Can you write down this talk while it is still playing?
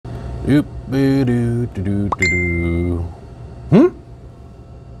Hmm?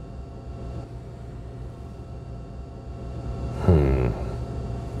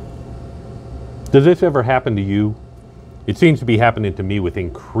 Does this ever happen to you? It seems to be happening to me with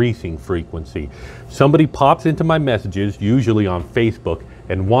increasing frequency. Somebody pops into my messages, usually on Facebook,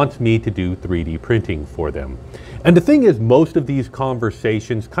 and wants me to do 3D printing for them. And the thing is, most of these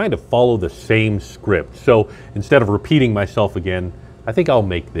conversations kind of follow the same script. So instead of repeating myself again, I think I'll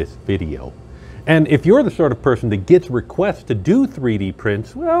make this video. And if you're the sort of person that gets requests to do 3D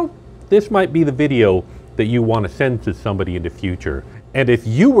prints, well, this might be the video that you want to send to somebody in the future. And if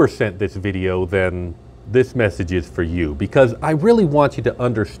you were sent this video, then this message is for you, because I really want you to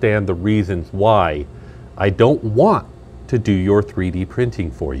understand the reasons why I don't want to do your 3D printing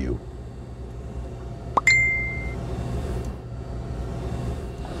for you.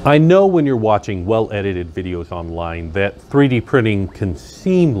 I know when you're watching well-edited videos online that 3D printing can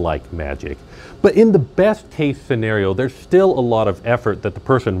seem like magic, but in the best case scenario, there's still a lot of effort that the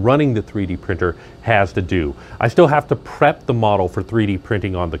person running the 3D printer has to do. I still have to prep the model for 3D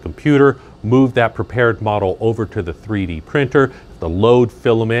printing on the computer, move that prepared model over to the 3D printer, the load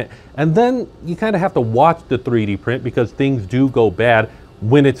filament, and then you kind of have to watch the 3D print because things do go bad.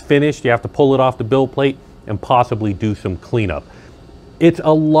 When it's finished, you have to pull it off the build plate and possibly do some cleanup. It's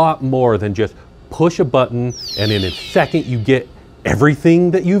a lot more than just push a button and in a second you get everything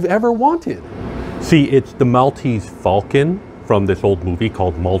that you've ever wanted. See, it's the Maltese Falcon from this old movie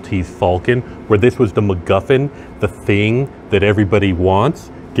called Maltese Falcon, where this was the MacGuffin, the thing that everybody wants.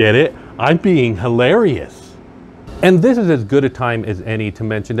 Get it? I'm being hilarious. And this is as good a time as any to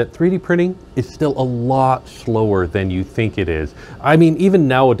mention that 3D printing is still a lot slower than you think it is. I mean, even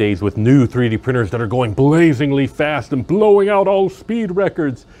nowadays with new 3D printers that are going blazingly fast and blowing out all speed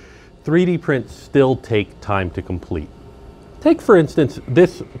records, 3D prints still take time to complete. Take, for instance,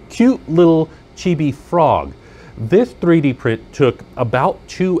 this cute little chibi frog. This 3D print took about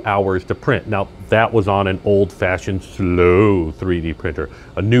 2 hours to print. Now, that was on an old-fashioned slow 3D printer.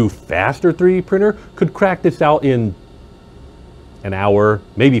 A new, faster 3D printer could crack this out in an hour,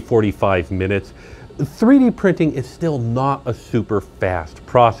 maybe 45 minutes. 3D printing is still not a super fast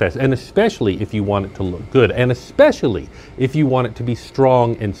process, and especially if you want it to look good, and especially if you want it to be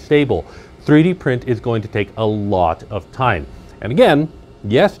strong and stable, 3D print is going to take a lot of time. And again,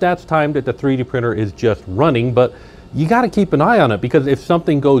 yes, that's time that the 3D printer is just running, but you got to keep an eye on it, because if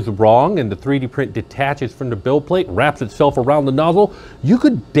something goes wrong and the 3D print detaches from the build plate, wraps itself around the nozzle, you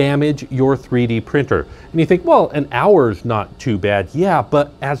could damage your 3D printer. And you think, well, an hour's not too bad. Yeah,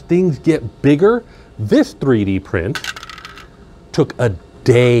 but as things get bigger, this 3D print took a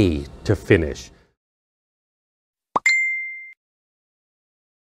day to finish.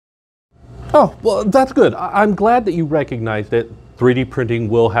 Oh, well, that's good. I'm glad that you recognize that 3D printing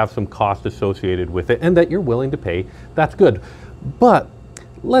will have some cost associated with it and that you're willing to pay. That's good. But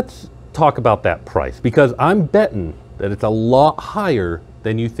let's talk about that price, because I'm betting that it's a lot higher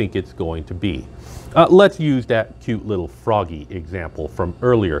than you think it's going to be. Let's use that cute little froggy example from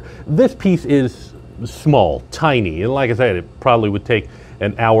earlier. This piece is small, tiny, and like I said, it probably would take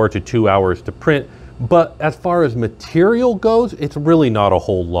an hour to 2 hours to print. But as far as material goes, it's really not a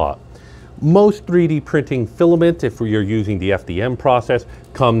whole lot. Most 3D printing filament, if you're using the FDM process,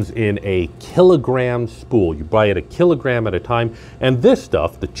 comes in a kilogram spool. You buy it a kilogram at a time, and this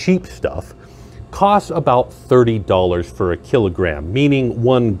stuff, the cheap stuff, costs about $30 for a kilogram, meaning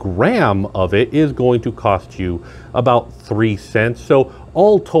 1 gram of it is going to cost you about 3 cents. So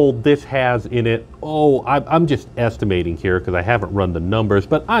all told, this has in it, I'm just estimating here because I haven't run the numbers,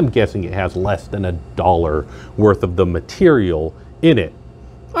 but I'm guessing it has less than $1 worth of the material in it.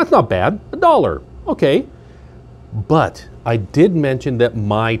 That's not bad, $1, okay. But I did mention that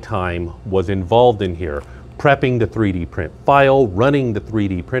my time was involved in here. Prepping the 3D print file, running the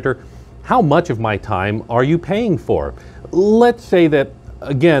 3D printer. How much of my time are you paying for? Let's say that,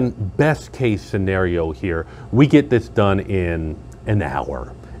 again, best case scenario here, we get this done in an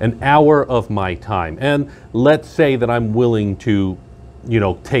hour of my time. And let's say that I'm willing to,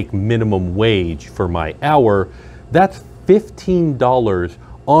 take minimum wage for my hour. That's $15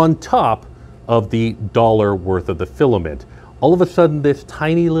 on top of the $1 worth of the filament. All of a sudden, this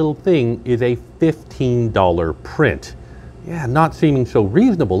tiny little thing is a $15 print. Yeah, not seeming so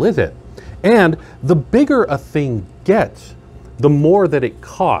reasonable, is it? And the bigger a thing gets, the more that it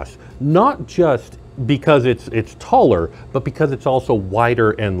costs, not just because it's taller, but because it's also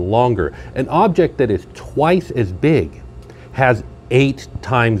wider and longer. An object that is twice as big has 8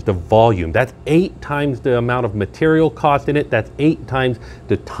 times the volume. That's 8 times the amount of material cost in it. That's 8 times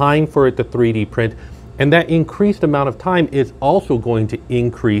the time for it to 3D print. And that increased amount of time is also going to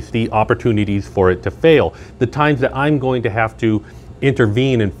increase the opportunities for it to fail. The times that I'm going to have to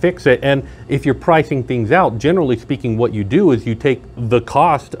intervene and fix it. And if you're pricing things out, generally speaking, what you do is you take the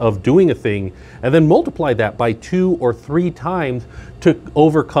cost of doing a thing and then multiply that by 2 or 3 times to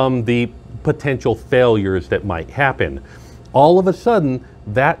overcome the potential failures that might happen. All of a sudden,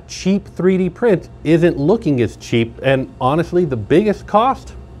 that cheap 3D print isn't looking as cheap. And honestly, the biggest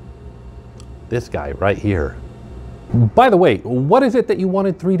cost, this guy right here. By the way, what is it that you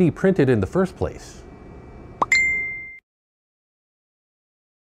wanted 3D printed in the first place?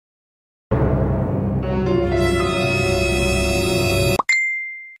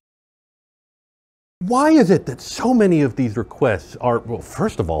 Why is it that so many of these requests are, well,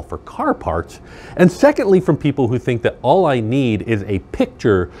 first of all, for car parts, and secondly, from people who think that all I need is a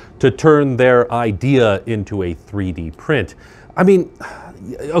picture to turn their idea into a 3D print? I mean,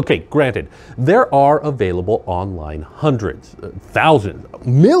 okay, granted, there are available online hundreds, thousands,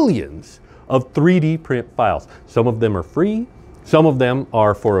 millions of 3D print files. Some of them are free, some of them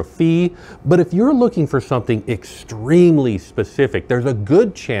are for a fee, but if you're looking for something extremely specific, there's a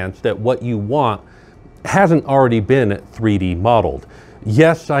good chance that what you want hasn't already been 3D modeled.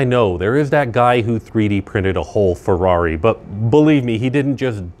 Yes, I know, there is that guy who 3D printed a whole Ferrari, but believe me, he didn't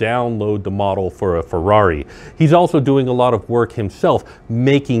just download the model for a Ferrari. He's also doing a lot of work himself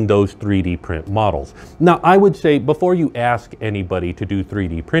making those 3D print models. Now, I would say before you ask anybody to do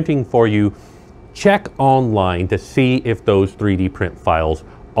 3D printing for you, check online to see if those 3D print files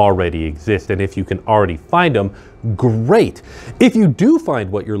already exist, and if you can already find them, great. If you do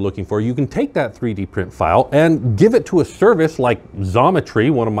find what you're looking for, you can take that 3D print file and give it to a service like Xometry,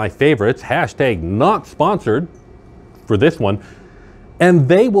 one of my favorites, hashtag not sponsored for this one, and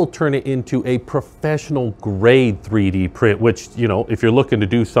they will turn it into a professional grade 3D print, which, you know, if you're looking to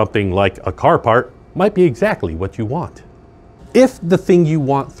do something like a car part, might be exactly what you want. If the thing you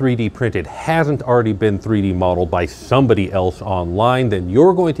want 3D printed hasn't already been 3D modeled by somebody else online, then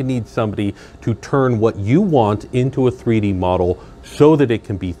you're going to need somebody to turn what you want into a 3D model so that it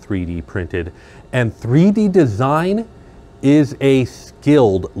can be 3D printed. And 3D design is a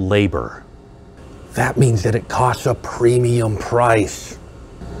skilled labor. That means that it costs a premium price.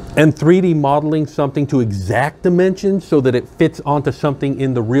 And 3D modeling something to exact dimensions so that it fits onto something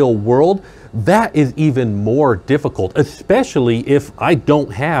in the real world, that is even more difficult, especially if I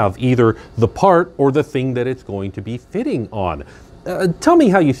don't have either the part or the thing that it's going to be fitting on. Tell me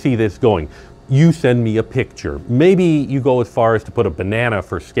how you see this going. You send me a picture. Maybe you go as far as to put a banana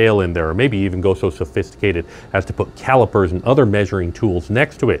for scale in there, or maybe even go so sophisticated as to put calipers and other measuring tools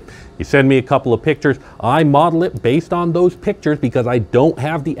next to it. You send me a couple of pictures. I model it based on those pictures because I don't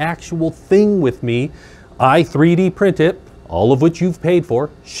have the actual thing with me. I 3D print it, all of which you've paid for,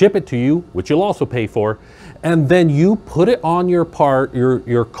 ship it to you, which you'll also pay for, and then you put it on your part,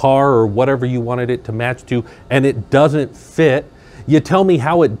 your car or whatever you wanted it to match to, and it doesn't fit. You tell me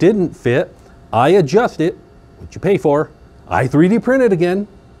how it didn't fit. I adjust it, which you pay for. I 3D print it again,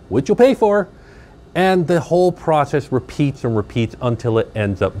 which you'll pay for. And the whole process repeats and repeats until it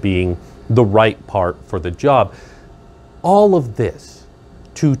ends up being the right part for the job. All of this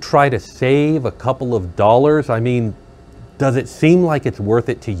to try to save a couple of dollars. I mean, does it seem like it's worth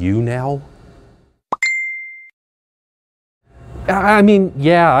it to you now? I mean,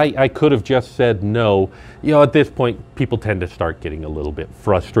 yeah, I could have just said no. You know, at this point, people tend to start getting a little bit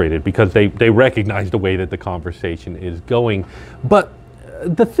frustrated because they recognize the way that the conversation is going. But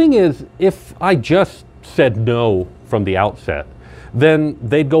the thing is, if I just said no from the outset, then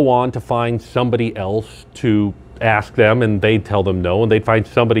they'd go on to find somebody else to ask them and they'd tell them no, and they'd find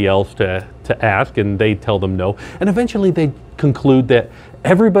somebody else to ask and they'd tell them no. And eventually they'd conclude that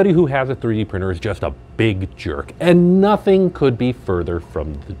everybody who has a 3D printer is just a big jerk, and nothing could be further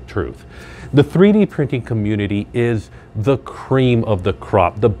from the truth. The 3D printing community is the cream of the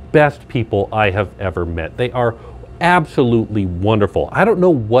crop, the best people I have ever met. They are absolutely wonderful. I don't know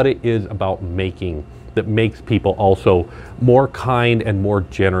what it is about making that makes people also more kind and more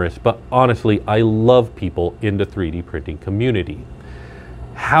generous, but honestly, I love people in the 3D printing community.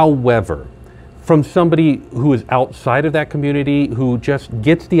 However, from somebody who is outside of that community, who just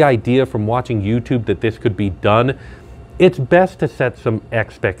gets the idea from watching YouTube that this could be done, it's best to set some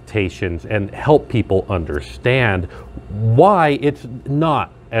expectations and help people understand why it's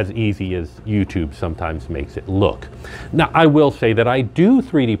not as easy as YouTube sometimes makes it look. Now, I will say that I do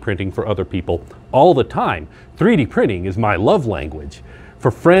 3D printing for other people all the time. 3D printing is my love language. For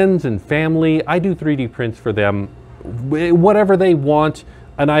friends and family, I do 3D prints for them, whatever they want,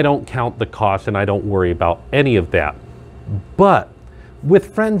 and I don't count the cost and I don't worry about any of that. But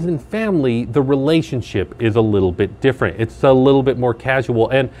With friends and family, the relationship is a little bit different. It's a little bit more casual,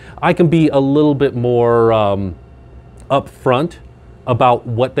 and I can be a little bit more upfront about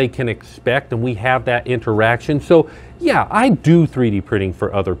what they can expect, and we have that interaction. So yeah, I do 3D printing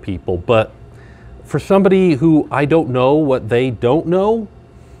for other people, but for somebody who I don't know what they don't know,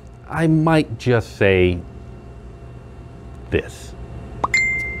 I might just say this.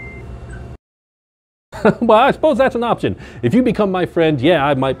 Well, I suppose that's an option. If you become my friend, yeah,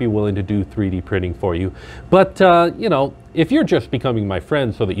 I might be willing to do 3D printing for you. But, you know, if you're just becoming my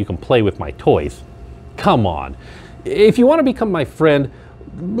friend so that you can play with my toys, come on. If you want to become my friend,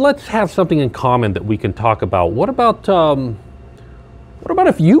 let's have something in common that we can talk about. What about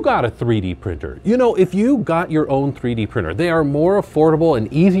if you got a 3D printer? You know, if you got your own 3D printer, they are more affordable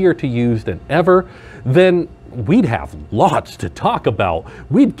and easier to use than ever, then we'd have lots to talk about.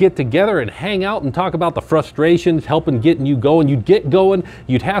 We'd get together and hang out and talk about the frustrations, helping getting you going. You'd get going,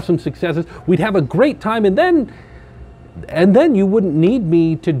 you'd have some successes, we'd have a great time, and then you wouldn't need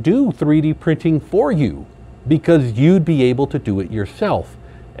me to do 3D printing for you because you'd be able to do it yourself,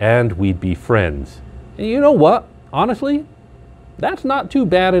 and we'd be friends. And you know what? Honestly, that's not too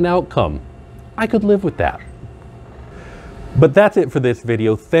bad an outcome. I could live with that. But that's it for this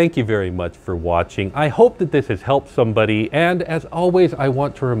video. Thank you very much for watching. I hope that this has helped somebody, and as always, I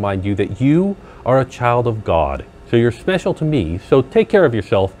want to remind you that you are a child of God. So you're special to me, so take care of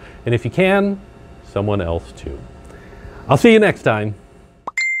yourself, and if you can, someone else too. I'll see you next time.